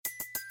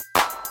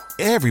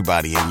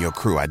Everybody in your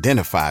crew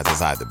identifies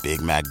as either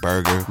Big Mac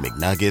Burger,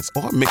 McNuggets,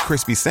 or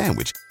McCrispy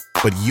Sandwich.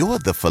 But you're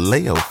the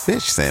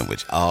Filet-O-Fish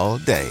Sandwich all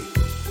day.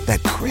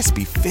 That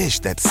crispy fish,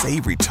 that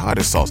savory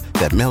tartar sauce,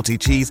 that melty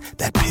cheese,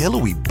 that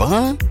pillowy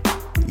bun.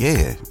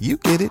 Yeah, you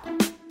get it.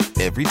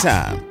 Every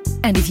time.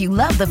 And if you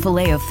love the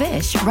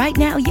Filet-O-Fish, right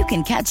now you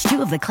can catch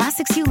two of the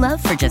classics you love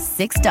for just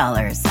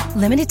 $6.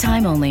 Limited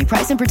time only.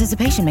 Price and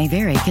participation may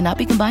vary. Cannot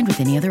be combined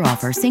with any other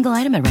offer. Single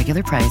item at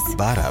regular price.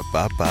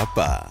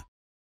 Ba-da-ba-ba-ba.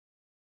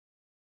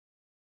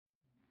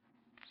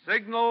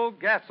 Signal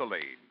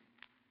gasoline.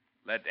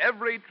 Let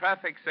every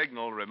traffic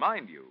signal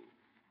remind you,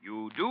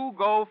 you do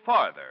go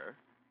farther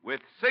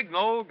with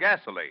Signal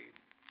gasoline.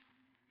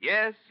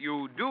 Yes,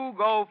 you do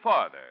go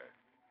farther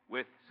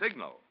with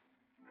Signal.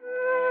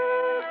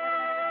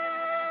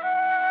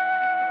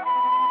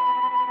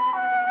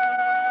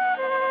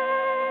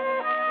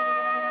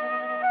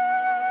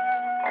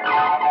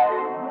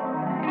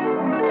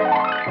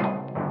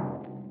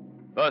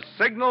 The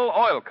Signal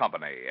Oil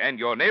Company and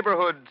your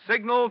neighborhood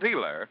Signal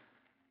dealer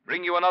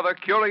bring you another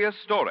curious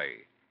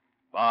story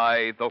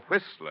by The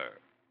Whistler.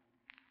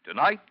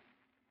 Tonight,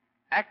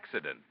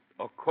 Accident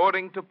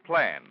According to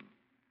Plan.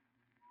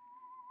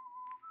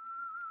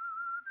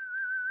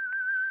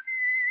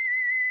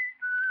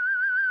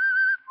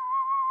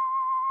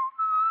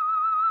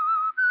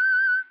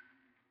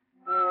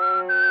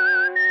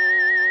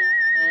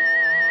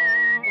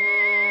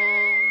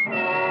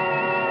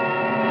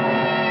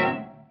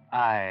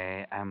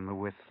 I am the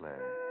Whistler,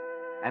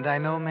 and I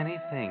know many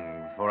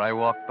things, for I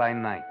walk by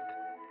night.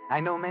 I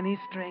know many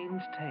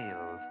strange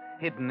tales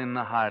hidden in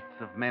the hearts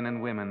of men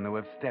and women who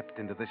have stepped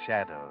into the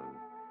shadows.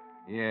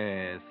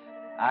 Yes,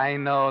 I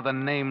know the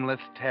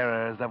nameless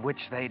terrors of which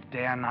they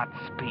dare not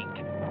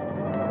speak.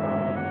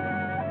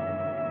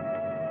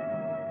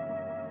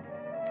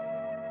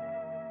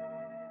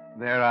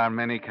 There are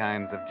many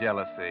kinds of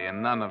jealousy,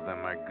 and none of them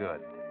are good.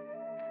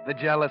 The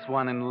jealous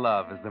one in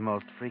love is the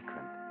most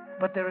frequent.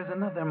 But there is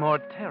another more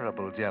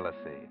terrible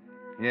jealousy.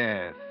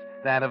 Yes,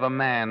 that of a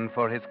man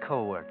for his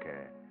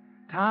co-worker.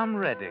 Tom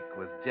Reddick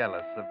was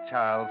jealous of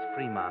Charles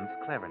Fremont's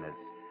cleverness,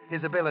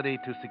 his ability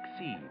to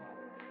succeed.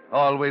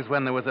 Always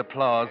when there was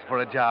applause for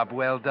a job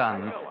well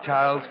done,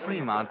 Charles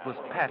Fremont was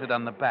patted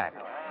on the back,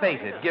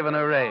 feted, given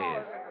a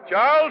raise.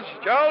 Charles,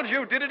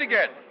 you did it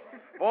again.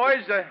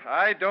 Boys,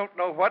 I don't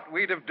know what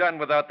we'd have done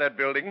without that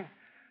building.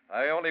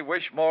 I only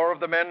wish more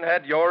of the men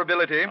had your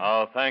ability.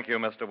 Oh, thank you,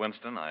 Mr.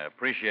 Winston. I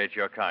appreciate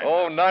your kindness.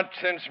 Oh,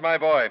 nonsense, my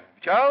boy.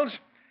 Charles,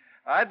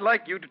 I'd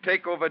like you to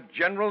take over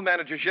general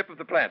managership of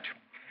the plant,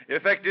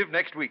 effective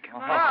next week. Oh,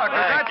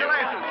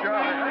 congratulations,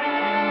 Charlie.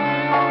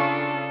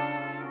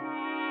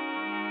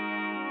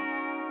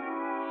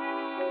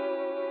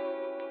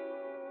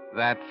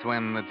 That's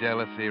when the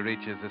jealousy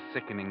reaches a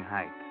sickening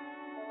height.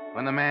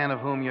 When the man of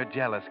whom you're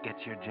jealous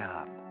gets your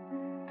job.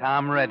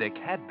 Tom Reddick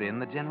had been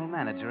the general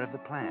manager of the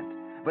plant.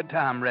 But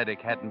Tom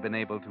Reddick hadn't been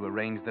able to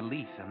arrange the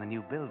lease on the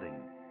new building.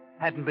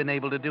 Hadn't been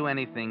able to do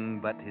anything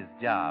but his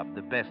job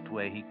the best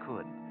way he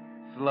could.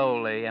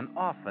 Slowly and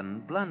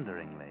often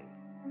blunderingly.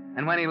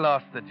 And when he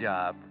lost the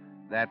job,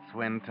 that's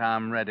when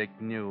Tom Reddick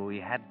knew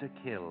he had to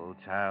kill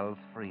Charles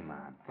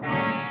Fremont.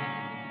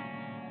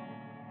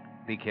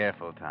 Be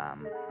careful,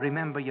 Tom.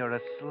 Remember, you're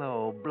a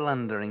slow,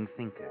 blundering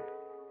thinker.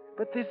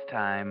 But this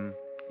time,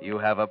 you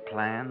have a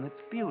plan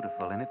that's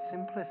beautiful in its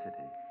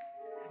simplicity.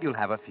 You'll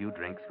have a few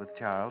drinks with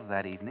Charles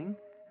that evening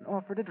and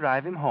offer to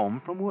drive him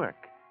home from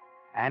work.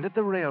 And at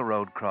the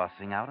railroad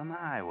crossing out on the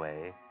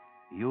highway,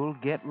 you'll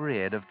get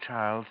rid of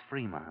Charles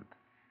Fremont.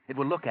 It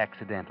will look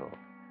accidental.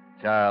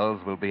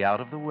 Charles will be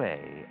out of the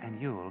way, and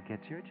you'll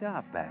get your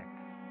job back.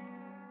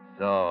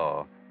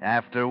 So,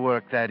 after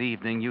work that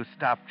evening, you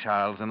stop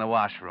Charles in the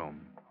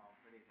washroom.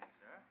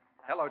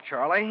 Hello,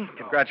 Charlie.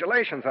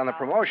 Congratulations on the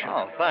promotion.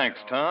 Oh, thanks,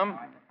 Tom.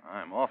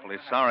 I'm awfully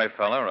sorry,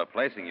 fella,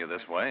 replacing you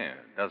this way.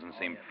 It doesn't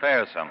seem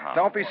fair somehow.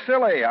 Don't be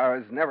silly. I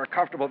was never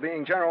comfortable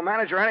being general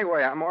manager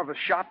anyway. I'm more of a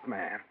shop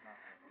man.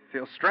 It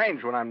feels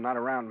strange when I'm not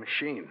around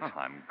machines. Oh,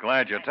 I'm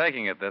glad you're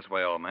taking it this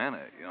way, old man.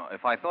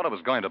 If I thought it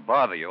was going to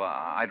bother you,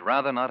 I'd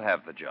rather not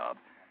have the job.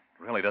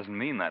 It really doesn't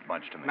mean that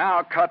much to me.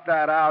 Now, cut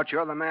that out.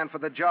 You're the man for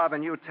the job,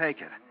 and you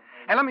take it.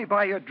 Hey, let me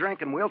buy you a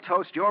drink, and we'll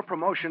toast your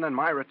promotion and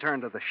my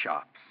return to the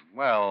shops.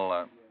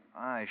 Well,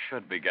 I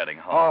should be getting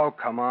home. Oh,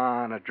 come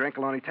on. A drink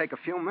will only take a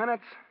few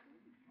minutes.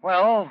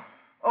 Well,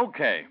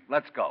 okay.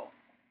 Let's go.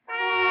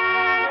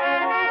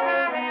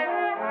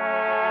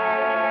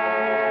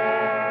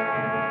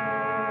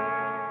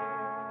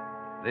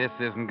 This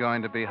isn't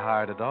going to be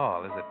hard at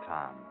all, is it,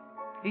 Tom?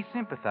 He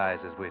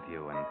sympathizes with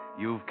you, and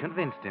you've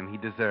convinced him he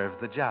deserves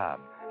the job.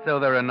 So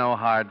there are no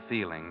hard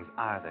feelings,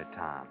 are there,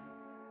 Tom?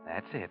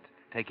 That's it.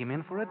 Take him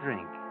in for a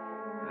drink.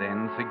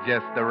 Then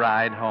suggest the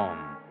ride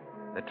home.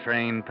 The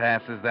train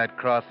passes that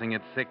crossing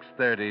at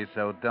 6:30,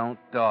 so don't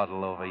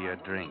dawdle over your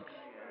drinks.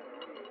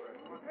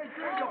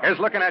 Here's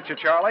looking at you,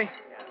 Charlie.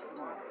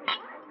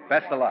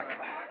 Best of luck.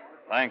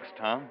 Thanks,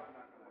 Tom.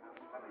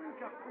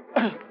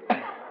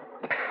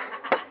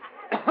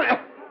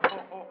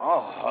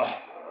 Oh,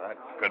 that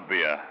could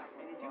be a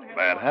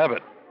bad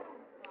habit.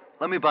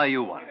 Let me buy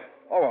you one.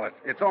 Oh, well,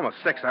 it's almost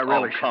 6. I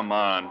really Oh, come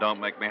on.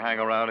 Don't make me hang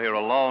around here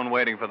alone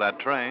waiting for that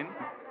train.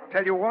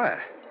 Tell you what.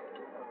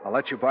 I'll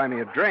let you buy me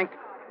a drink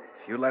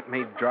if you let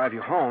me drive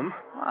you home.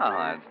 Well,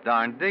 that's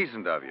darn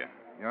decent of you.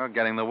 You're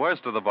getting the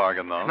worst of the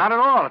bargain, though. Not at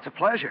all. It's a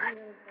pleasure.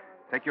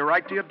 Take you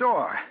right to your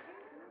door.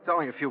 It's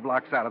only a few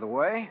blocks out of the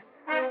way.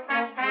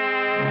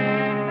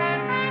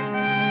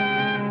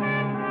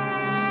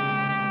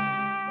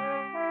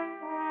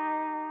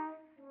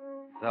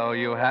 So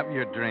you have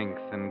your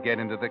drinks and get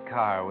into the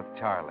car with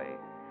Charlie.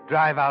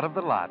 Drive out of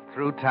the lot,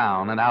 through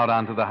town, and out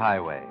onto the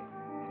highway.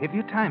 If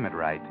you time it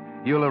right,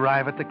 you'll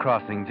arrive at the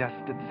crossing just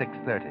at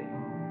 6:30.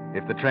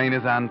 If the train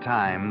is on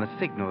time, the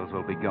signals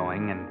will be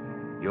going, and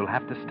you'll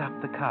have to stop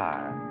the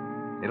car.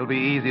 It'll be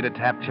easy to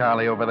tap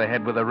Charlie over the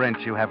head with a wrench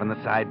you have in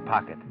the side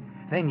pocket.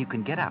 Then you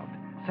can get out,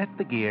 set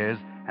the gears,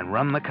 and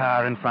run the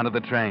car in front of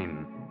the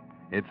train.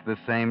 It's the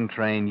same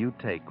train you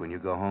take when you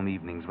go home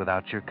evenings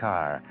without your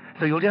car.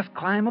 So you'll just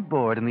climb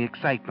aboard in the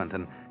excitement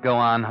and go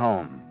on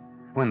home.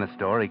 When the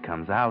story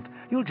comes out,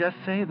 you'll just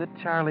say that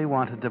Charlie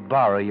wanted to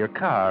borrow your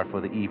car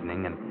for the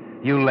evening, and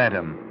you let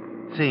him,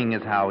 seeing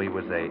as how he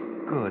was a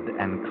good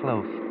and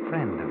close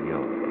friend of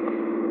yours.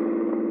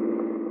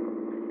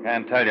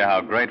 Can't tell you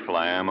how grateful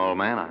I am, old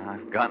man.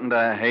 I've gotten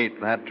to hate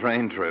that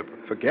train trip.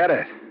 Forget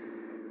it.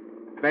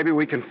 Maybe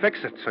we can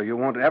fix it so you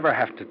won't ever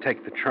have to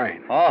take the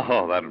train.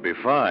 Oh, that'd be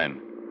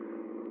fine.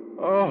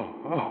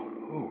 Oh,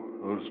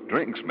 those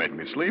drinks made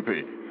me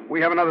sleepy.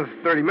 We have another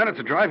 30 minutes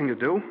of driving to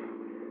do.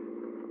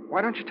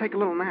 Why don't you take a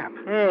little nap?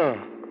 Yeah.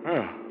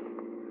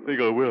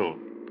 Think I will,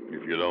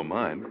 if you don't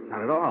mind.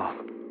 Not at all.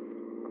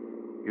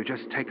 You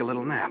just take a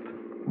little nap.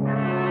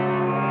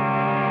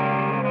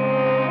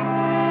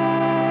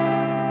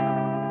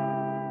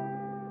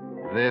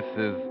 This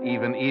is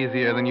even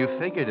easier than you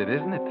figured it,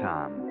 isn't it,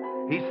 Tom?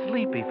 He's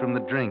sleepy from the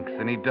drinks,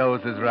 and he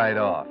dozes right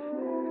off.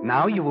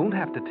 Now you won't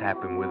have to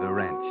tap him with a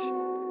wrench.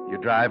 You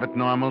drive at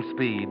normal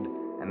speed,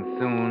 and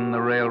soon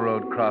the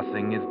railroad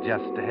crossing is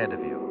just ahead of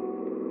you.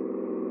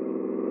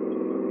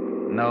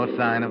 No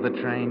sign of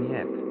the train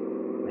yet.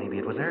 Maybe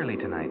it was early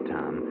tonight,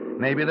 Tom.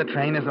 Maybe the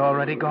train has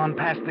already gone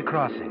past the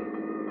crossing.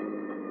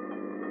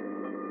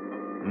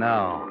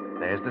 No,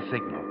 there's the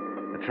signal.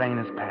 The train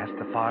has passed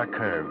the far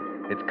curve.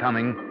 It's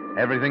coming.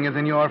 Everything is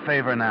in your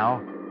favor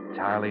now.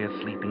 Charlie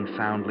is sleeping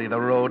soundly,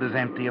 the road is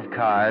empty of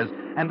cars,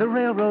 and the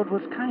railroad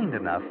was kind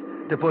enough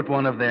to put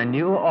one of their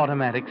new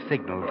automatic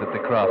signals at the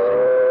crossing.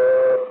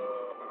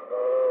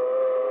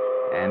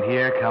 And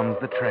here comes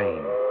the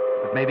train.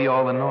 But maybe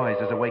all the noise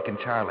has awakened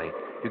Charlie.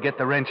 You get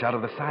the wrench out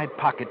of the side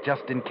pocket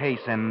just in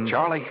case, and...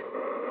 Charlie?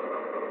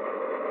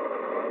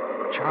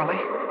 Charlie?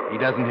 He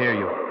doesn't hear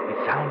you.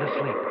 He's sound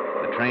asleep.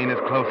 The train is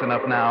close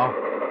enough now.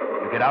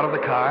 You get out of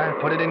the car,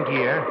 put it in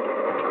gear.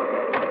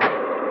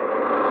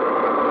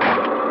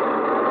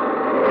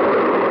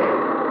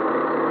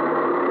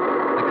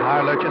 The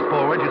car lurches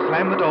forward, you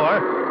slam the door,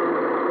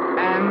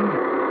 and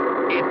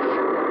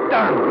it's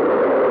done.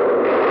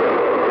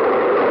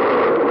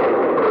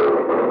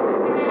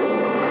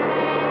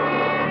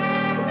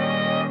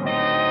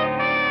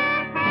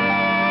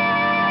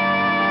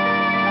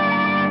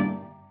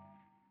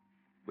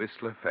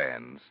 Whistler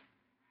fans,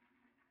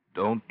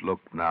 don't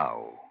look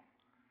now,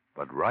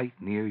 but right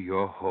near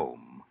your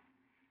home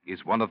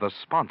is one of the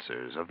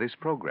sponsors of this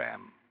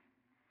program.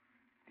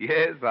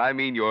 Yes, I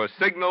mean your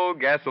Signal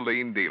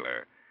gasoline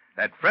dealer.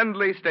 That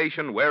friendly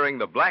station wearing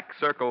the black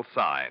circle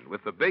sign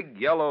with the big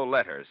yellow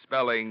letters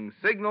spelling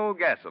Signal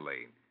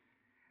gasoline.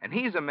 And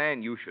he's a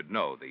man you should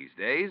know these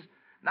days,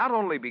 not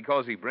only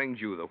because he brings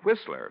you the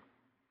Whistler,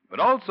 but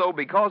also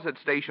because at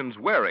stations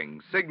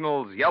wearing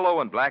Signal's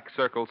yellow and black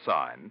circle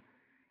sign,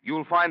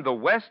 you'll find the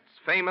West's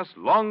famous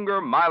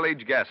longer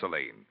mileage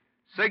gasoline,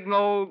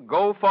 Signal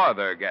Go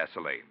Farther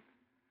gasoline.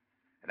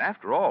 And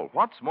after all,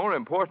 what's more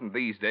important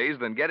these days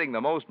than getting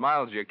the most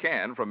miles you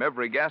can from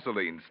every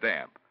gasoline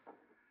stamp?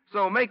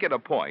 So make it a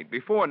point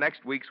before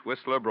next week's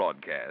Whistler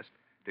broadcast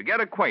to get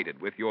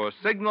acquainted with your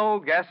Signal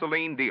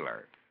gasoline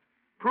dealer.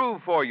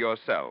 Prove for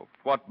yourself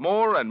what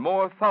more and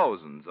more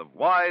thousands of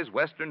wise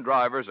Western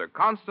drivers are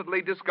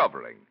constantly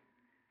discovering,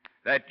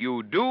 that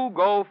you do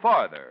go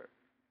farther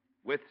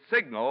with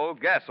Signal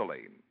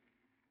gasoline.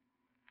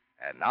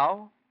 And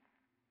now,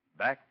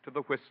 back to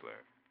the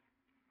Whistler.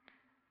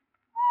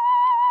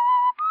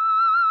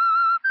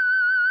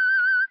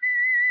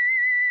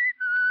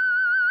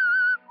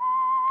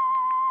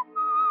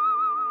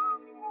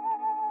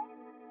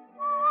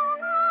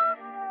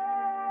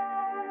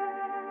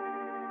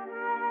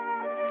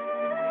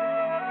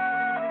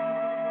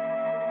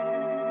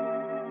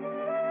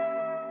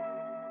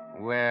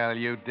 Well,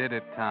 you did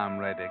it, Tom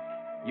Reddick.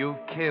 You've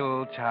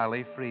killed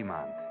Charlie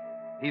Fremont.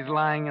 He's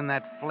lying in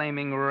that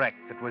flaming wreck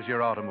that was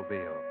your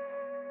automobile.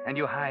 And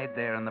you hide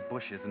there in the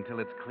bushes until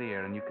it's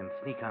clear and you can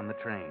sneak on the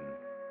train.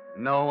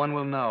 No one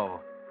will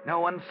know. No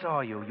one saw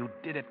you. You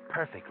did it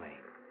perfectly.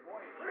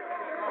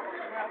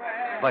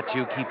 But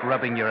you keep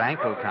rubbing your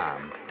ankle,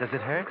 Tom. Does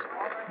it hurt?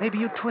 Maybe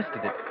you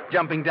twisted it,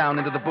 jumping down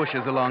into the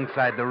bushes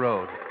alongside the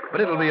road.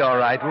 But it'll be all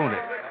right, won't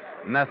it?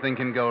 Nothing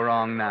can go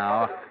wrong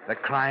now. The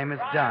crime is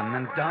done,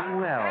 and done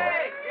well.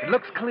 It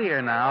looks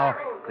clear now,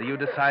 so you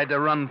decide to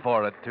run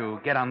for it to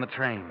get on the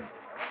train.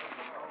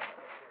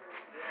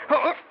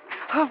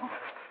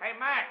 Hey,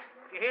 Max,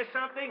 did you hear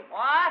something?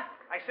 What?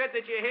 I said,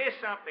 did you hear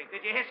something?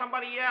 Did you hear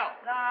somebody yell?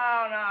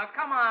 No.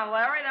 Come on,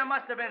 Larry. There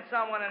must have been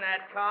someone in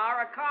that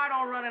car. A car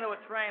don't run into a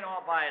train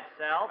all by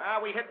itself.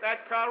 We hit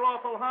that car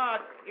awful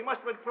hard. He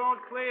must have been thrown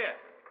clear.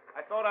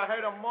 I thought I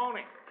heard him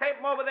moaning. Tape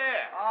him over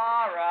there.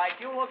 All right,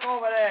 you look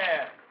over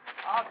there.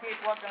 I'll keep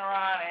looking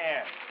around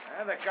here.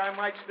 The guy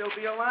might still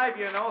be alive,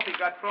 you know, if he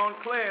got thrown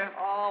clear.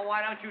 Oh,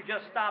 why don't you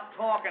just stop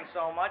talking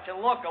so much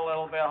and look a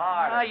little bit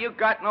harder? You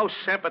got no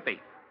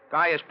sympathy.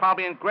 Guy is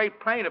probably in great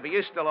pain if he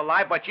is still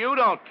alive, but you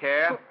don't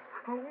care.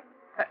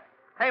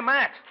 Hey,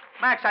 Max.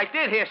 Max, I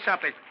did hear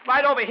something.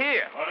 Right over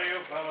here. What are you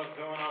fellas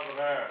doing over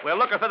there? We're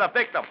looking for the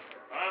victim.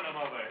 Find him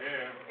over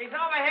here. He's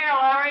over here,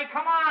 Larry.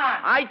 Come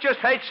on. I just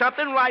heard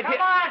something right here.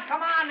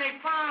 Come on. They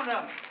found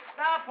him.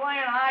 Stop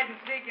playing hide and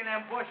seek in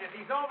them bushes.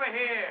 He's over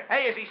here.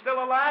 Hey, is he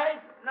still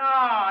alive? No,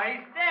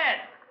 he's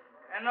dead.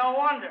 And no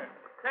wonder.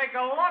 Take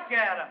a look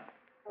at him.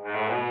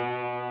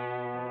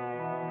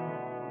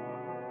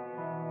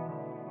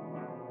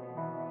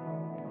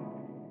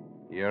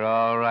 You're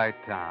all right,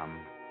 Tom.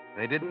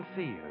 They didn't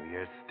see you.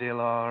 You're still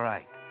all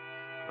right.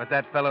 But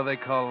that fellow they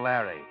call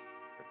Larry,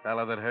 the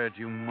fellow that heard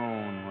you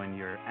moan when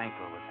your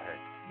ankle was hurt,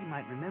 he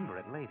might remember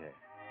it later.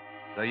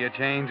 So you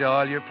change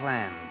all your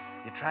plans.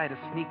 You try to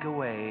sneak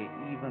away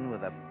even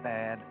with a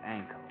bad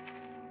ankle.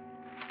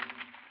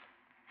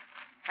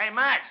 Hey,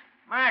 Max.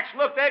 Max,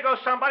 look, there goes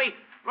somebody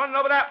running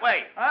over that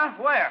way. Huh?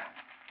 Where?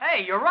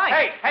 Hey, you're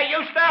right. Hey,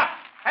 you stop.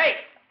 Hey,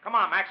 come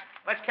on, Max.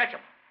 Let's catch him.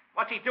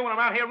 What's he doing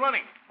around here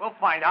running? We'll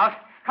find out.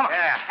 Come on.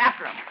 Yeah.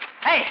 After him.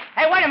 Hey,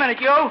 wait a minute,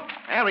 you.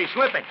 Well, he's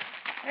slipping.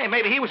 Hey,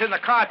 maybe he was in the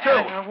car,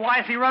 too. Why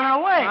is he running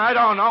away? I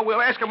don't know.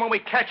 We'll ask him when we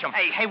catch him.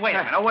 Hey, wait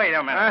a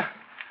minute.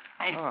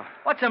 Hey,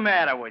 what's the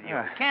matter with you?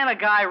 Can't a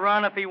guy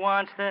run if he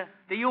wants to?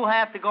 Do you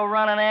have to go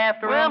running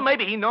after him? Well,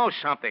 maybe he knows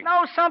something.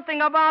 Know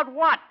something about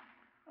what?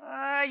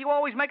 You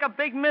always make a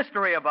big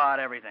mystery about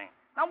everything.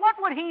 Now, what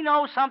would he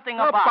know something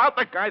about? About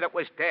the guy that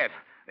was dead.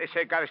 They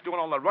say the guy that's doing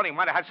all the running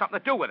might have had something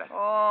to do with it.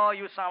 Oh,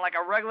 you sound like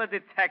a regular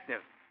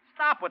detective.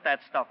 Stop with that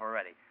stuff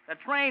already. The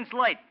train's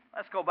late.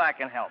 Let's go back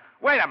and help.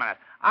 Wait a minute.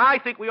 I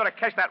think we ought to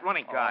catch that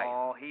running guy.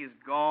 Oh, he's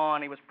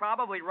gone. He was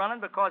probably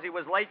running because he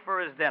was late for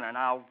his dinner.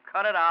 Now,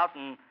 cut it out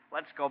and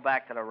let's go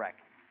back to the wreck.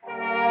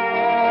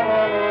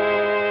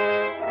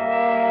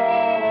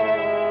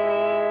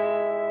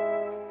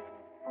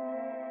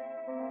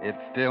 It's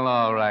still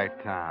all right,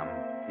 Tom.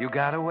 You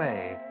got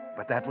away,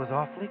 but that was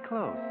awfully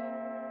close.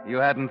 You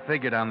hadn't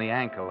figured on the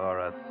ankle or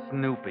a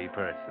snoopy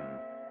person.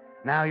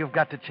 Now you've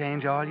got to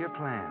change all your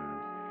plans.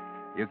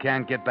 You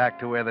can't get back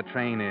to where the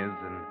train is,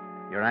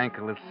 and your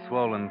ankle is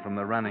swollen from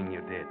the running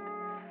you did.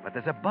 But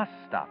there's a bus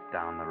stop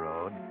down the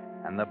road,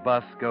 and the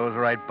bus goes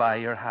right by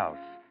your house.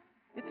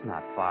 It's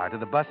not far to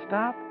the bus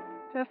stop.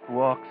 Just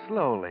walk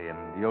slowly,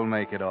 and you'll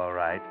make it all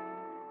right.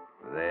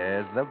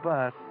 There's the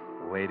bus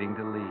waiting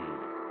to leave.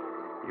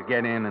 You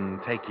get in and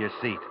take your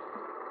seat.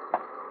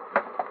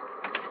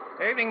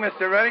 Evening,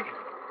 Mr. Reddick.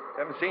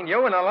 Haven't seen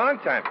you in a long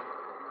time.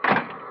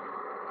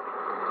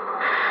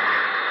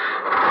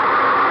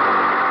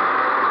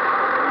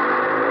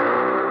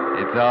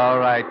 It's all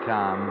right,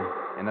 Tom.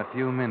 In a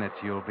few minutes,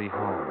 you'll be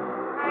home.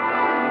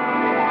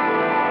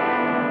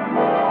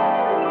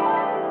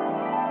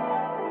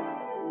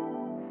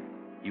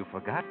 You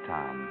forgot,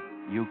 Tom.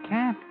 You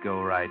can't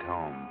go right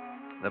home.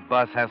 The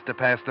bus has to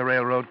pass the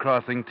railroad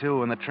crossing,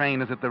 too, and the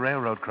train is at the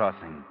railroad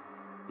crossing.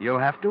 You'll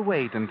have to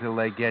wait until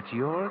they get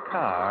your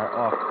car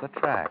off the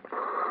tracks.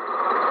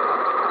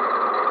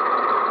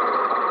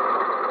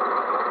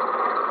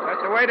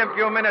 Have to wait a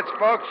few minutes,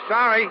 folks.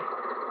 Sorry.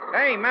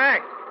 Hey,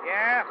 Mac.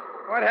 Yeah?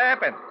 What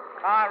happened?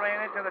 Car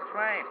ran into the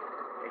train.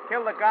 They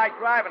killed the guy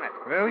driving it.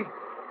 Really?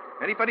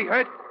 Anybody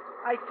hurt?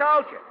 I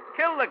told you.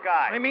 Killed the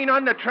guy. I mean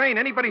on the train.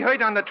 Anybody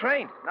hurt on the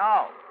train?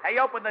 No. Hey,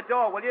 open the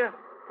door, will you?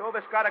 Two of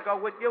us got to go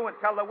with you and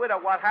tell the widow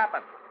what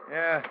happened.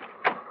 Yeah.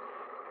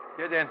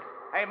 Get in.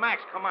 Hey,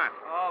 Max, come on.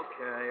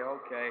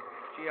 Okay.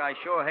 Gee, I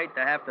sure hate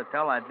to have to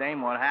tell that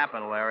dame what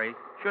happened, Larry.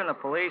 Shouldn't the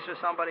police or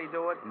somebody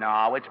do it?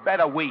 No, it's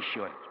better we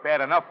should. It's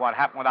bad enough what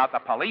happened without the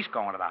police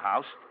going to the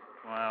house.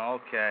 Well,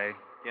 okay.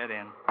 Get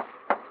in.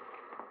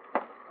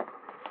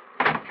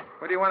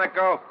 Where do you want to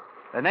go?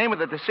 The name of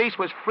the deceased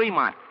was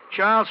Fremont.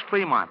 Charles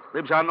Fremont.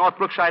 Lives on North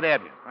Brookside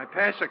Avenue. I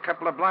passed a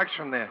couple of blocks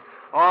from there.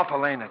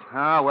 Awful, ain't it?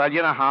 Oh, well,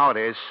 you know how it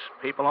is.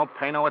 People don't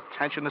pay no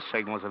attention to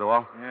signals at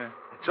all. Yeah.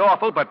 It's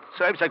awful, but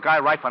serves a guy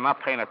right for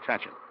not paying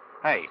attention.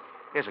 Hey,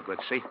 here's a good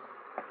seat.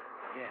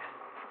 Yeah.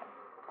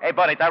 Hey,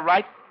 buddy, that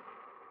right?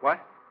 What?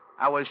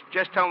 I was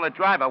just telling the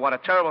driver what a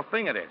terrible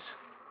thing it is.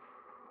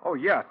 Oh,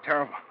 yeah,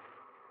 terrible.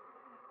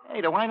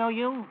 Hey, do I know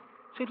you?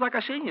 Seems like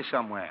I seen you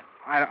somewhere.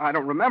 I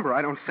don't remember.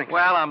 I don't think so.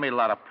 Well, I meet a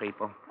lot of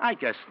people. I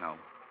guess no.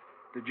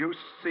 Did you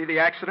see the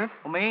accident?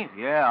 Oh, me?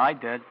 Yeah, I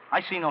did.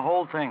 I seen the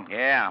whole thing.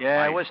 Yeah.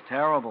 Yeah, it was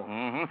terrible.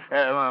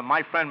 Mm-hmm.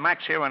 My friend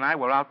Max here and I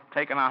were out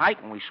taking a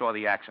hike when we saw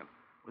the accident.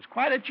 It was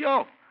quite a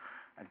joke.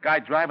 That guy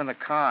driving the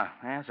car,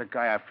 that's a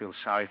guy I feel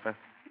sorry for.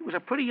 He was a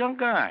pretty young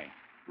guy.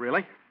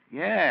 Really?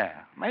 Yeah,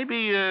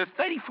 maybe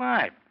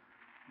 35.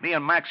 Me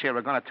and Max here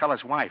are going to tell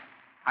his wife.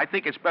 I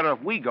think it's better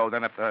if we go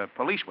than if the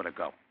police were to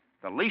go.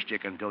 The least you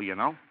can do, you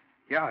know.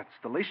 Yeah, it's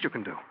the least you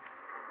can do.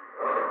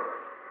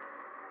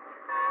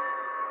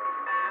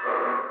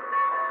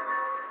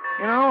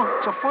 You know,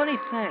 it's a funny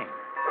thing.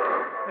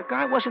 The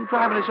guy wasn't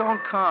driving his own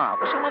car.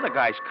 It was some other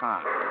guy's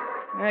car.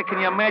 Yeah, can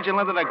you imagine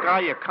letting a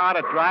guy your car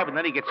to drive and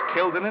then he gets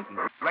killed in it and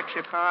wrecks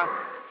your car?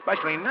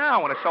 Especially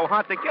now when it's so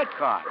hard to get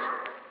cars.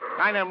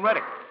 Guy named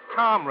Reddick.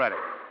 Tom Reddick.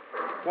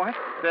 What?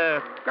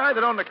 The guy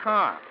that owned the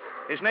car.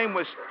 His name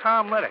was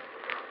Tom Reddick.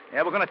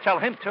 Yeah, we're going to tell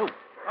him, too.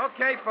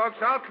 Okay, folks,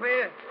 all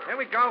clear. Here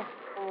we go.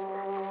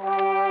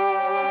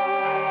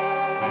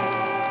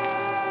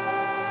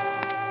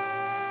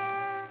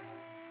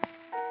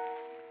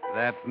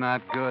 That's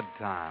not good,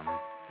 Tom.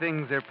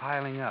 Things are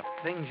piling up,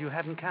 things you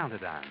hadn't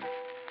counted on.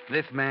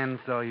 This man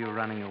saw you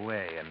running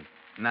away, and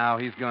now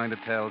he's going to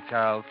tell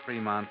Charles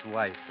Fremont's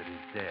wife that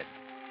he's dead.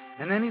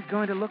 And then he's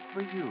going to look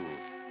for you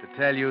to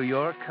tell you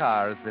your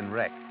car has been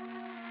wrecked.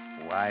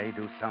 Why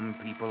do some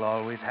people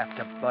always have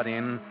to butt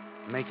in,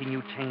 making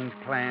you change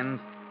plans?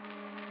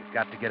 You've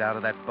got to get out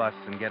of that bus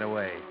and get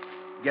away.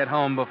 Get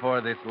home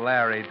before this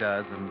Larry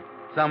does, and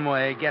some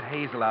way get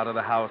Hazel out of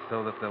the house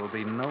so that there'll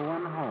be no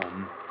one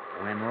home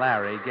when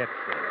Larry gets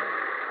there.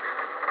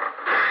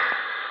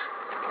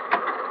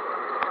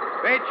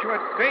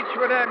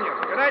 Beechwood Avenue.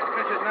 Good night,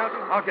 Mrs. Nelson.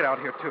 I'll get out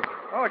here, too.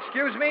 Oh,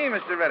 excuse me,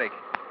 Mr. Reddick.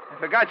 I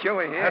forgot you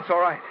were here. That's all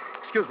right.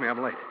 Excuse me,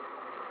 I'm late.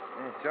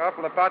 It's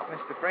awful about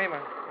Mr.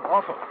 Fremont.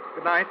 Awful.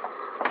 Good night.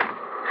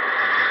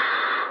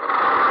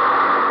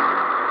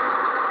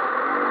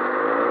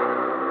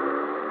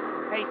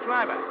 Hey,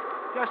 driver,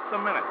 just a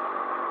minute.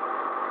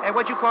 Hey,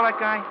 what'd you call that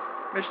guy?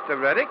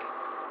 Mr. Reddick?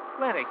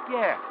 Reddick,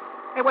 yeah.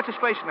 Hey, what's his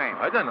place name?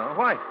 I don't know.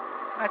 Why?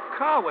 That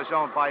car was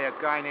owned by a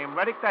guy named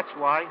Reddick, that's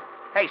why.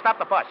 Hey, stop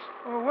the bus.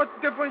 Oh, what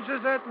difference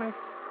does that make?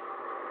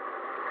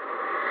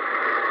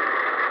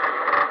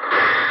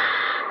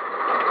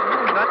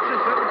 Nuts or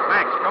something?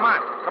 Max, come on.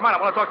 Come on, I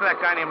want to talk to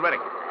that guy named Reddick.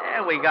 Hey,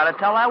 we got to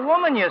tell that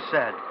woman you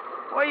said.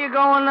 Where you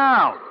going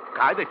now?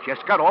 Guy that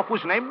just got off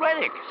was named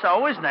Reddick.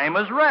 So his name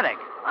is Reddick.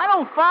 I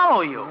don't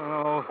follow you.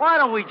 Oh. Why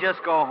don't we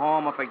just go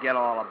home and forget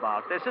all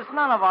about this? It's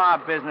none of our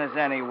business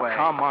anyway.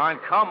 Come on,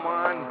 come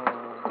on.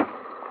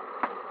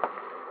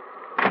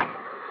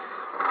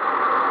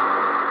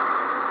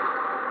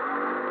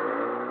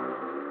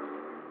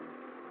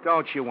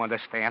 Don't you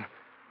understand?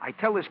 I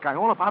tell this guy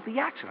all about the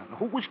accident,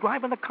 who was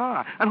driving the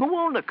car, and who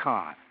owned the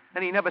car.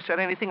 And he never said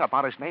anything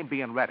about his name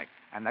being Reddick.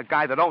 And the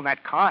guy that owned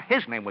that car,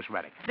 his name was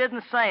Reddick.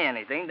 Didn't say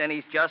anything, then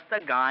he's just a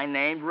guy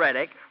named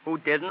Reddick who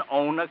didn't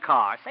own a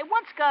car. Say,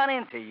 what's got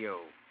into you?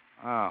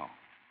 Oh,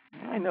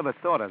 I never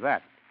thought of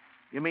that.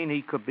 You mean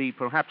he could be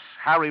perhaps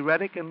Harry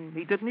Reddick, and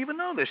he didn't even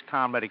know this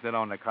Tom Reddick that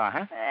owned the car,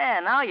 huh? Yeah,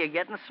 now you're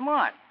getting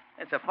smart.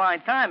 It's a fine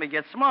time to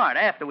get smart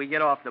after we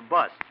get off the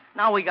bus.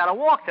 Now we got to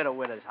walk to the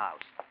widow's house.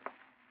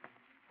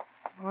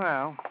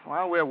 Well,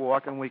 while we're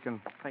walking, we can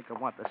think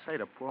of what to say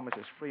to poor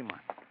Mrs.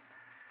 Fremont.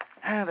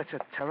 Ah, that's a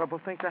terrible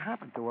thing to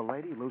happen to a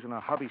lady, losing her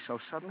hubby so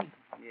suddenly.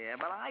 Yeah,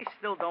 but I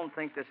still don't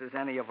think this is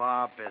any of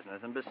our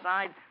business. And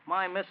besides,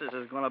 my missus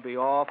is going to be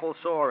awful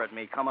sore at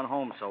me coming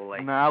home so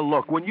late. Now,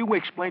 look, when you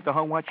explain to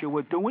her what you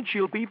were doing,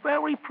 she'll be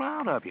very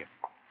proud of you.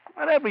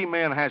 Not every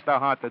man has the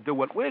heart to do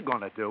what we're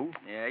going to do.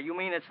 Yeah, you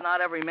mean it's not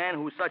every man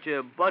who's such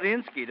a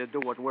Budinsky to do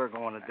what we're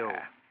going to do.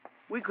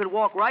 We could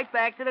walk right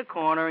back to the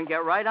corner and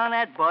get right on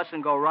that bus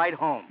and go right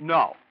home.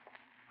 No.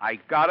 I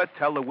gotta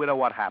tell the widow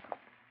what happened.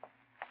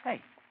 Hey,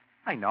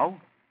 I know.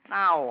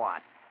 Now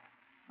what?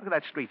 Look at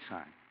that street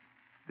sign.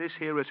 This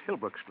here is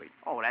Hillbrook Street.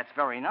 Oh, that's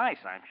very nice,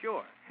 I'm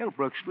sure.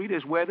 Hillbrook Street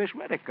is where this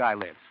Reddick guy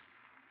lives.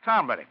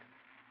 Tom Reddick.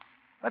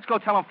 Let's go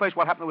tell him first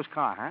what happened to his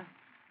car, huh?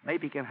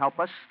 Maybe he can help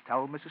us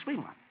tell Mrs.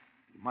 Fremont.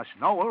 He must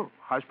know her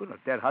husband, or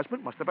dead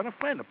husband, must have been a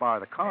friend to borrow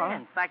the car. Yeah,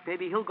 in fact,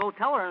 maybe he'll go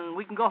tell her and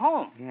we can go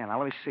home. Yeah, now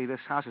let me see. This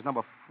house is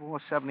number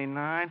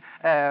 479.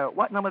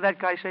 What number that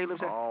guy say he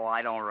lives at? Oh,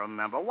 I don't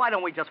remember. Why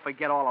don't we just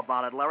forget all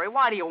about it, Larry?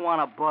 Why do you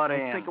want to butt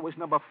in? I think it was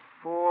number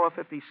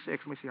 456.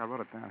 Let me see. I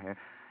wrote it down here.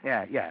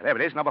 Yeah, there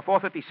it is. Number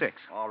 456.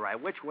 All right,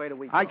 which way do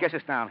we go? I guess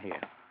it's down here.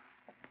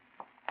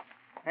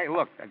 Hey,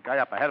 look, that guy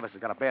up ahead of us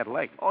has got a bad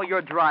leg. Oh,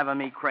 you're driving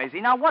me crazy.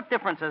 Now, what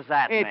difference does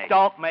that make? It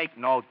don't make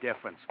no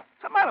difference.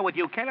 What's the matter with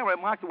you? Can't I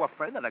remark to a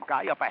friend that a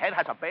guy up ahead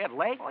has a bad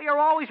leg? Well, you're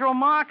always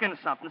remarking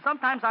something.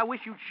 Sometimes I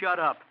wish you'd shut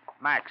up.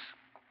 Max,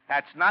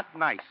 that's not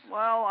nice.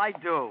 Well, I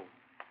do.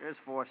 Here's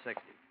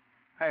 460.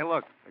 Hey,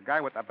 look, the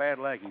guy with the bad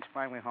leg, he's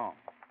finally home.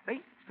 See?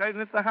 He's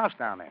heading into the house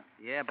down there.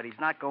 Yeah, but he's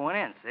not going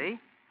in, see?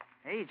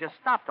 Hey, he just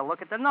stopped to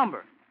look at the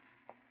number.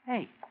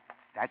 Hey,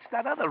 that's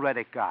that other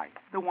Reddick guy,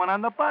 the one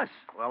on the bus.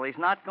 Well, he's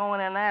not going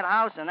in that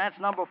house, and that's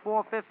number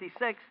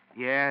 456.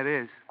 Yeah, it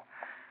is.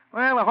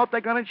 Well, I hope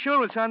they got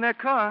insurance on their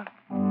car.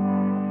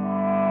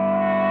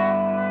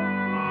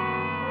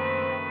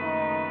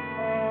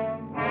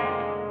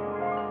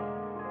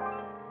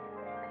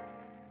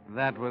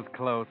 That was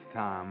close,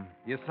 Tom.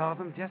 You saw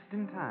them just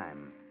in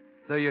time.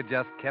 So you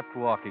just kept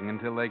walking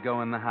until they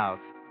go in the house,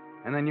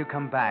 and then you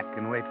come back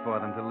and wait for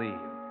them to leave.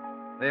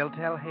 They'll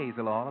tell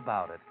Hazel all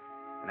about it,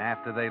 and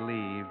after they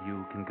leave,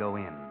 you can go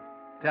in.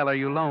 Tell her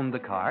you loaned the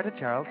car to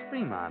Charles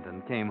Fremont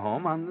and came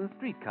home on the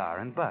streetcar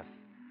and bus.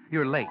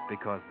 You're late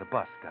because the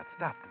bus got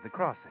stopped at the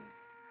crossing.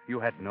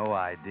 You had no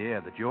idea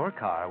that your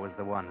car was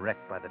the one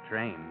wrecked by the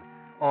train,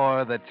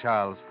 or that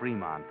Charles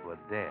Fremont was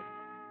dead.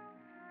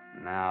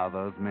 Now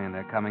those men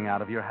are coming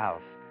out of your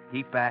house.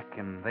 Keep back,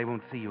 and they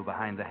won't see you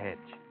behind the hedge.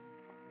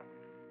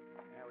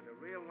 That was a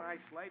real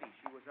nice lady.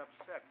 She was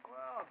upset.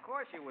 Well, of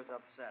course she was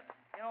upset.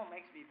 You know, it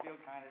makes me feel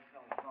kind of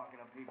silly talking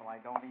to people I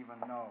don't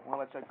even know.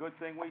 Well, it's a good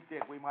thing we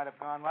did. We might have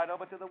gone right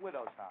over to the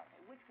widow's house.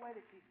 Hey, which way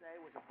did she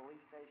say was a police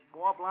station?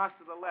 4 blocks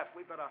to the left.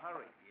 We better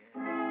hurry.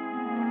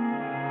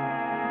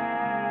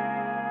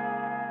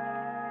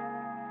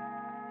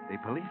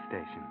 The police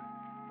station.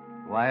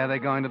 Why are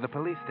they going to the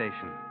police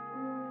station?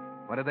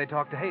 What did they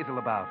talk to Hazel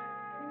about?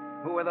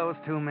 Who are those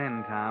 2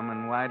 men, Tom,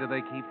 and why do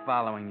they keep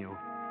following you?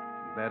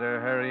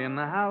 Better hurry in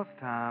the house,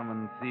 Tom,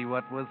 and see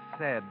what was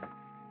said.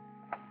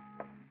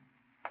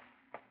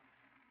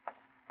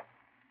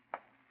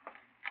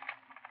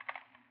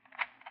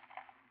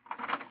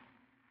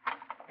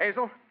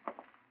 Hazel?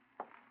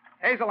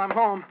 Hazel, I'm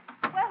home.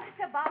 Well,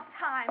 it's about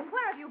time.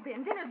 Where have you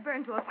been? Dinner's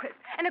burned to a crisp,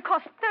 and it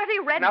cost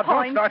 30 red Now,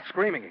 coins. don't start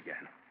screaming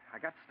again. I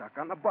got stuck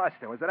on the bus.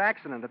 There was an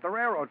accident at the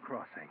railroad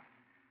crossing.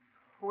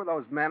 Who were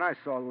those men I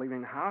saw leaving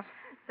the house?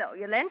 So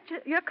you lent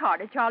your car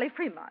to Charlie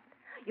Fremont.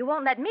 You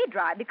won't let me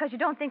drive because you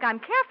don't think I'm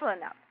careful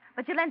enough.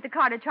 But you lent the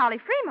car to Charlie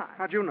Fremont.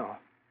 How'd you know?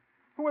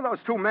 Who were those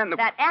 2 men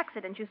That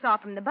accident you saw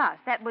from the bus,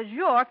 that was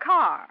your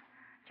car.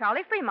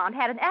 Charlie Fremont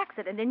had an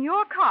accident in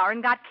your car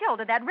and got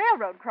killed at that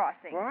railroad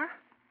crossing. What?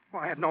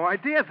 Well, I had no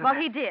idea that... Well,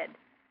 he did.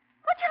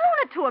 What'd you loan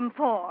it to him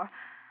for?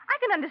 I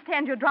can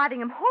understand you're driving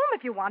him home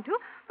if you want to,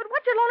 but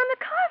what'd you loan him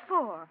the car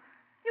for?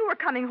 You were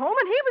coming home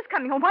and he was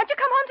coming home. Why'd you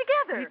come home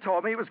together? He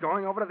told me he was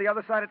going over to the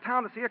other side of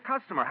town to see a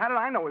customer. How did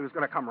I know he was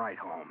going to come right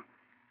home?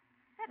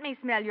 Let me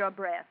smell your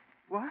breath.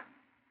 What?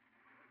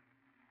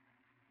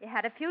 You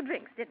had a few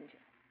drinks, didn't you?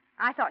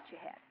 I thought you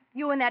had.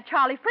 You and that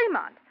Charlie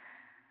Fremont.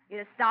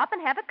 You'd stop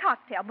and have a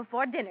cocktail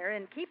before dinner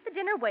and keep the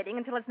dinner waiting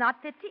until it's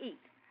not fit to eat.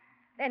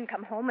 Then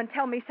come home and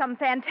tell me some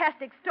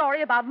fantastic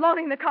story about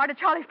loaning the car to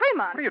Charlie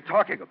Fremont. What are you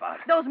talking about?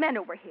 Those men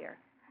who were here.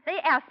 They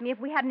asked me if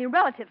we had any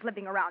relatives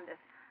living around us.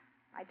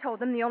 I told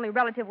them the only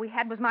relative we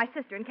had was my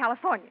sister in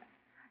California.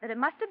 That it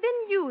must have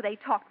been you they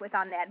talked with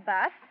on that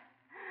bus.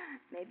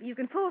 Maybe you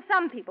can fool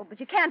some people, but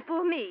you can't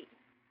fool me.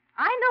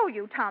 I know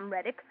you, Tom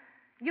Reddick.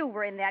 You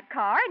were in that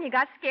car, and you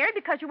got scared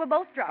because you were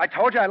both drunk. I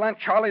told you I lent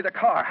Charlie the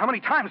car. How many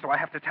times do I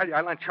have to tell you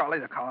I lent Charlie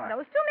the car?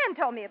 Those 2 men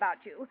told me about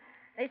you.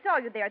 They saw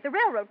you there at the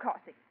railroad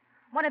crossing.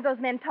 One of those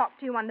men talked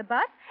to you on the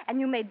bus, and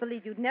you made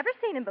believe you'd never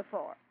seen him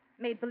before.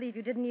 Made believe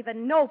you didn't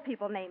even know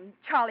people named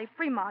Charlie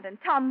Fremont and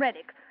Tom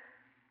Reddick.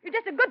 You're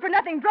just a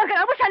good-for-nothing drunk, and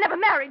I wish I never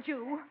married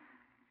you.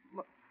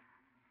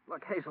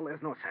 Look, Hazel,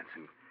 there's no sense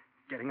in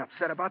getting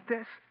upset about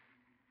this.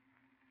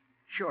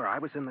 Sure, I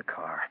was in the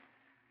car.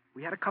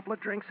 We had a couple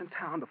of drinks in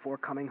town before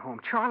coming home.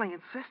 Charlie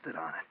insisted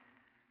on it.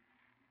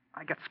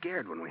 I got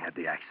scared when we had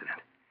the accident,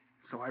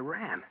 so I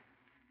ran.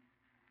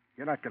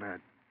 You're not going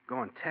to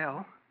go and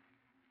tell,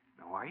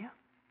 no, are you?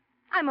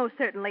 I most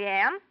certainly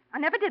am. I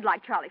never did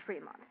like Charlie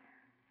Fremont.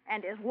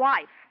 And his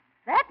wife.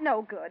 That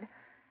no good.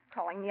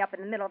 Calling me up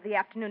in the middle of the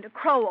afternoon to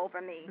crow over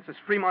me. Mrs.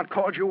 Fremont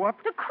called you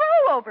up? To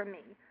crow over me.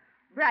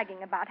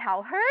 Bragging about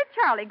how her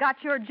Charlie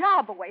got your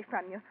job away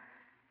from you.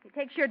 He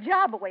takes your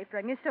job away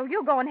from you, so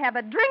you go and have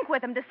a drink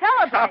with him to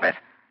celebrate. Stop it.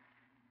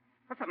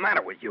 What's the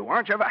matter with you?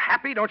 Aren't you ever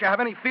happy? Don't you have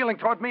any feeling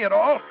toward me at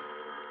all?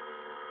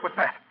 What's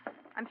that?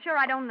 I'm sure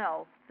I don't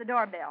know. It's the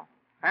doorbell.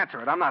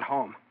 Answer it. I'm not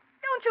home.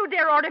 Don't you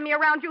dare order me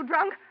around, you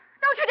drunk.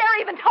 Don't you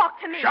dare even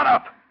talk to me. Shut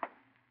up.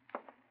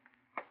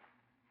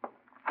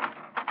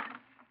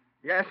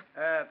 Yes?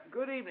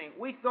 Good evening.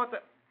 We thought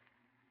that...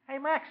 Hey,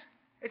 Max,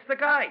 it's the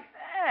guy.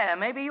 Yeah,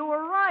 maybe you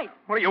were right.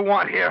 What do you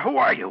want here? Who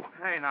are you?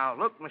 Hey, now,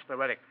 look, Mr.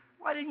 Reddick.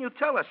 Why didn't you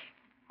tell us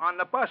on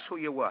the bus who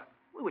you were?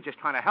 We were just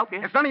trying to help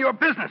you. It's none of your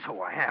business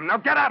who I am. Now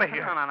get out of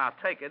here. No.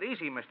 Take it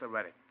easy, Mr.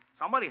 Reddick.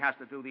 Somebody has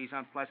to do these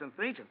unpleasant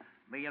things, and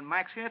me and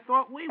Max here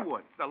thought we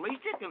would. The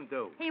least you can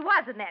do. He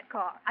was in that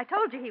car. I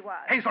told you he was.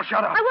 Hazel,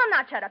 shut up. I will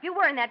not shut up. You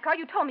were in that car.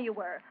 You told me you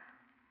were.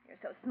 You're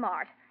so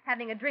smart,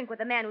 having a drink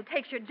with a man who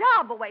takes your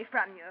job away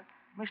from you.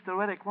 Mr.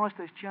 Reddick lost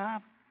his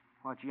job?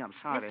 Oh, gee, I'm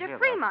sorry to hear Mr. that.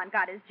 Fremont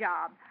got his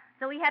job,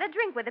 so he had a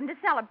drink with him to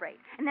celebrate.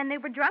 And then they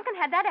were drunk and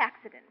had that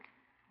accident.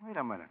 Wait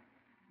a minute.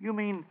 You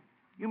mean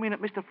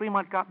that Mr.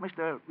 Fremont got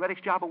Mr.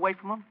 Reddick's job away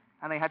from him?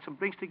 And they had some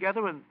drinks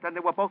together, and then they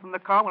were both in the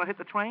car when it hit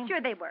the train?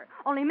 Sure they were.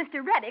 Only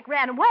Mr. Reddick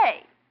ran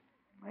away.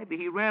 Maybe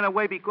he ran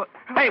away because...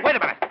 Hey, wait a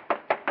minute.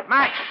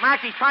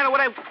 Max, he's trying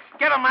to...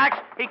 Get him, Max.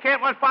 He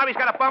can't run far. He's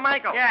got a bum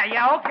ankle.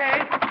 Yeah,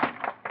 okay.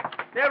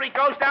 There he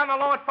goes down the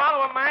lawn.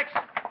 Follow him, Max.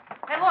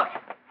 Hey, look,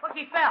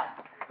 he fell.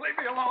 Leave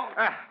me alone.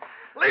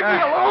 Leave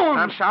me alone.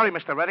 I'm sorry,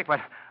 Mr. Reddick,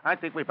 but I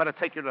think we better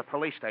take you to the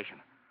police station.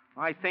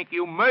 I think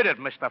you murdered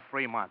Mr.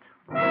 Fremont.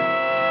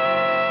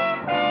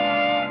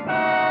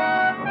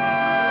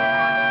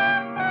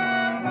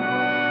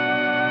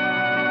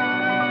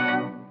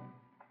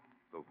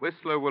 The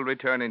Whistler will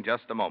return in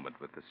just a moment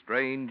with the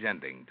strange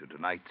ending to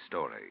tonight's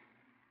story.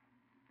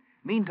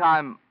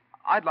 Meantime,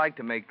 I'd like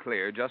to make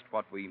clear just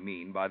what we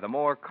mean by the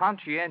more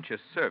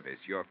conscientious service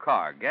your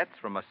car gets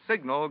from a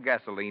Signal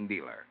gasoline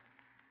dealer.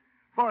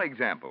 For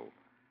example,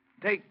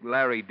 take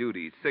Larry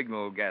Duty's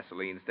Signal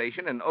gasoline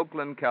station in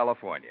Oakland,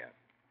 California.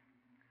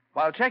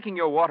 While checking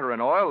your water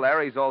and oil,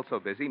 Larry's also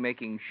busy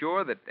making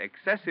sure that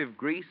excessive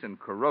grease and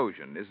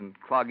corrosion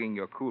isn't clogging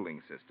your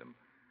cooling system,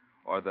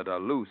 or that a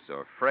loose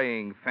or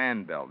fraying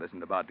fan belt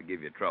isn't about to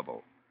give you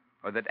trouble,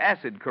 or that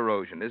acid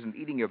corrosion isn't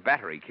eating your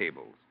battery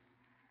cables.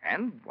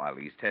 And while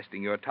he's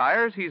testing your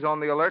tires, he's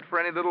on the alert for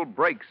any little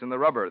breaks in the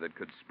rubber that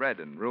could spread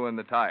and ruin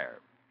the tire.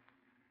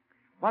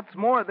 What's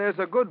more, there's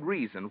a good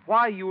reason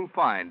why you'll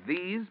find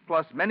these,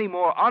 plus many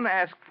more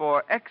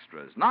unasked-for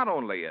extras, not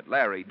only at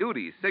Larry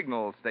Duty's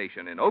Signal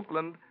station in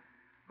Oakland,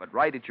 but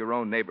right at your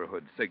own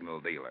neighborhood Signal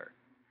dealer.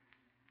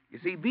 You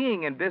see,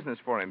 being in business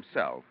for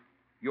himself,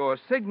 your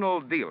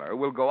Signal dealer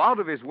will go out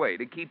of his way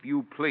to keep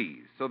you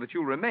pleased so that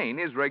you remain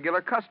his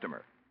regular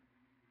customer.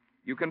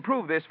 You can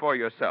prove this for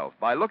yourself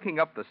by looking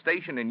up the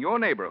station in your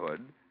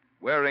neighborhood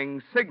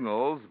wearing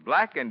Signal's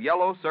black and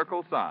yellow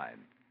circle sign.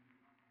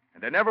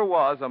 And there never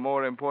was a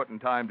more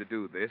important time to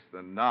do this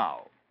than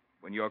now,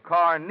 when your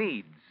car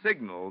needs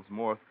Signal's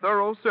more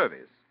thorough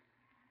service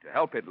to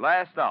help it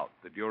last out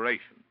the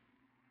duration.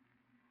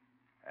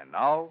 And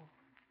now,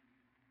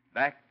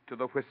 back to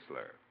the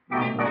Whistler.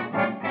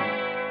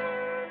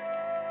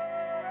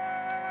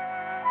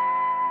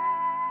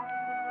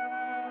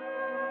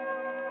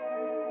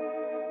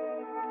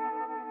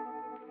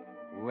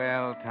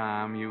 Well,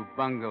 Tom, you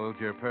bungled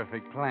your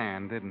perfect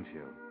plan, didn't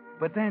you?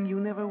 But then you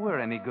never were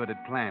any good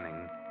at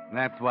planning.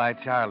 That's why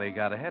Charlie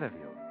got ahead of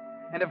you.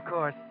 And of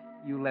course,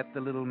 you let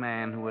the little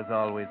man who was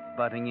always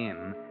butting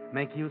in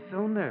make you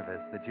so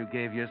nervous that you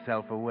gave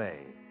yourself away.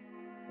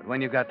 But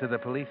when you got to the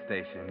police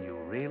station, you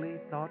really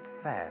thought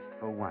fast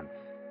for once.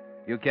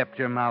 You kept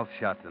your mouth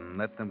shut and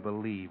let them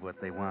believe what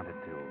they wanted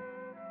to.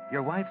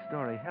 Your wife's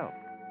story helped.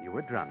 You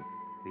were drunk.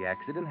 The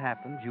accident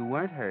happened. You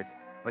weren't hurt,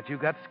 but you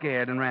got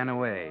scared and ran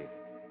away.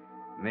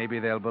 Maybe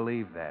they'll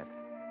believe that.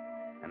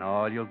 And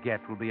all you'll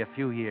get will be a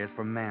few years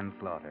for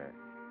manslaughter.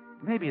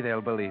 Maybe they'll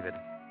believe it.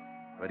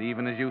 But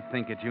even as you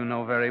think it, you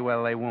know very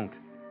well they won't.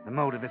 The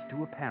motive is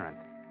too apparent.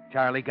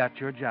 Charlie got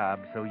your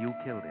job, so you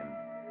killed him.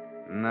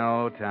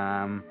 No,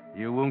 Tom,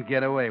 you won't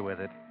get away with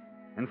it.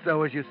 And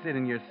so as you sit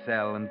in your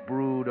cell and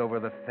brood over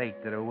the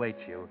fate that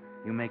awaits you,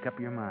 you make up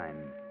your mind.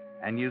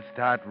 And you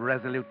start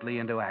resolutely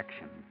into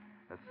action.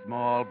 A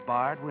small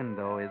barred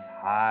window is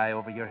high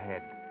over your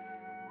head.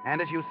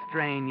 And as you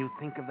strain, you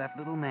think of that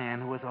little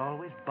man who was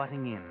always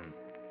butting in.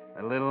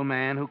 The little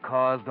man who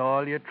caused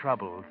all your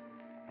troubles.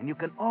 And you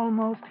can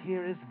almost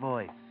hear his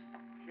voice.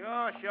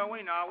 Sure,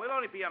 we know. We'll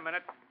only be a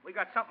minute. We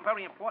got something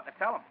very important to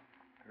tell him.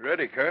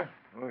 Reddick, huh?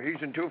 Oh,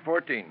 he's in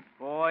 214.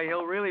 Boy,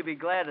 he'll really be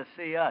glad to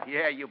see us.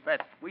 Yeah, you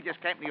bet. We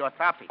just came to your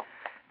autopsy.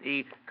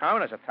 The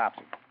coroner's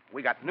autopsy.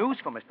 We got news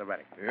for Mr.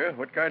 Reddick. Yeah?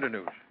 What kind of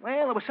news?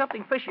 Well, there was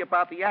something fishy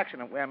about the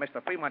accident where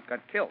Mr. Fremont got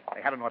killed.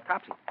 They had an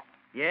autopsy.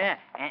 Yeah,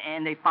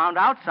 and they found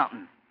out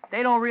something.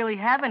 They don't really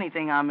have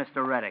anything on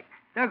Mr. Reddick.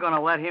 They're going to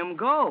let him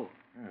go.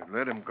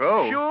 Let him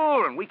go?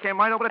 Sure, and we came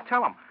right over to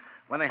tell them.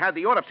 When they had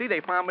the autopsy,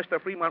 they found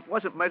Mr. Fremont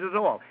wasn't murdered at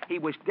all. He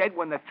was dead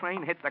when the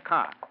train hit the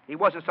car. He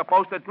wasn't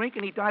supposed to drink,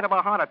 and he died of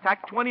a heart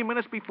attack 20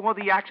 minutes before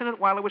the accident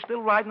while he was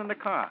still riding in the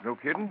car. No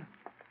kidding?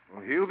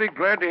 Well, he'll be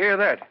glad to hear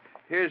that.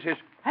 Here's his...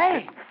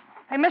 Hey,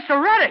 Mr.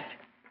 Reddick!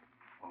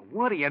 Well,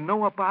 what do you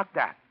know about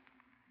that?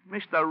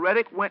 Mr.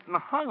 Reddick went and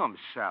hung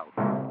himself.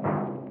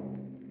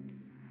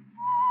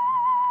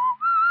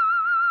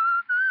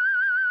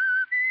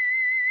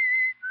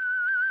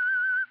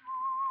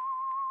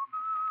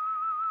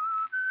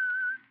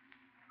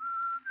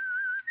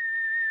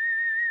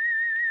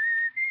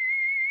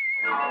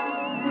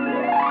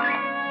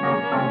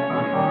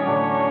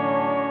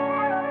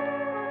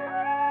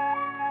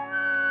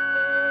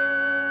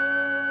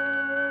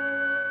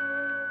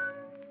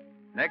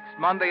 Next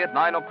Monday at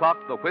 9 o'clock,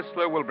 the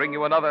Whistler will bring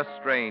you another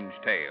strange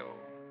tale.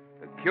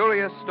 The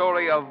curious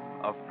story of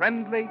a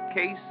friendly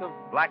case of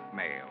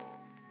blackmail.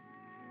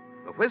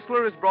 The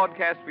Whistler is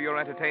broadcast for your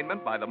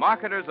entertainment by the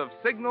marketers of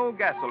Signal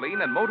gasoline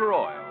and motor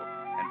oil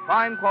and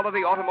fine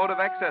quality automotive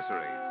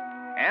accessories,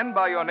 and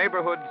by your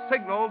neighborhood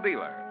Signal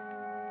dealer.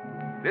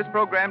 This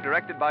program,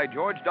 directed by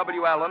George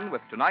W. Allen,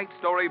 with tonight's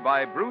story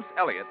by Bruce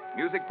Elliott,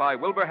 music by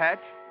Wilbur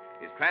Hatch,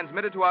 is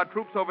transmitted to our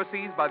troops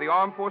overseas by the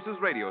Armed Forces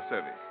Radio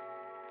Service.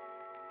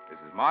 This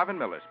is Marvin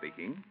Miller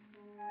speaking,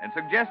 and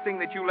suggesting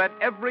that you let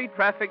every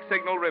traffic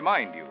signal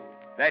remind you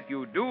that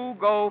you do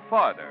go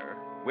farther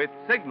with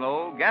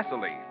Signal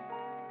gasoline.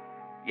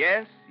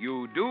 Yes,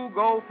 you do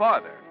go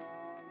farther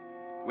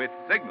with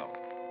Signal.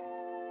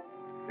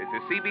 This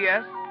is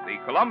CBS, the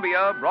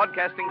Columbia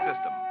Broadcasting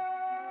System.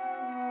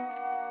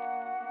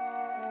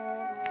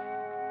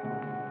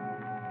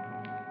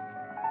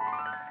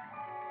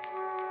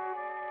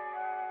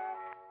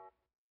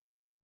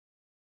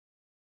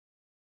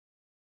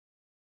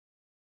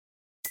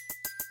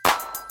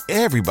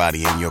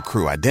 Everybody in your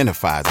crew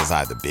identifies as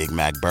either Big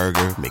Mac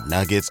Burger,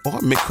 McNuggets, or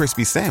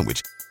McCrispy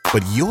Sandwich.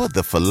 But you're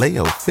the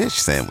Filet-O-Fish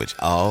Sandwich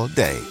all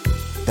day.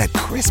 That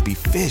crispy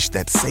fish,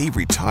 that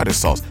savory tartar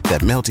sauce,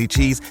 that melty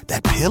cheese,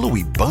 that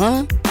pillowy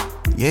bun.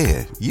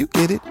 Yeah, you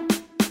get it.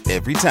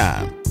 Every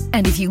time.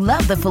 And if you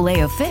love the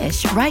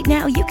Filet-O-Fish, right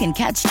now you can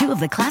catch two of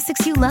the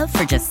classics you love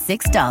for just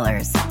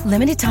 $6.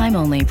 Limited time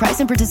only. Price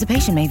and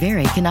participation may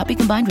vary. Cannot be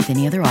combined with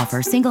any other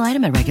offer. Single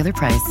item at regular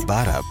price.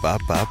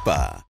 Ba-da-ba-ba-ba.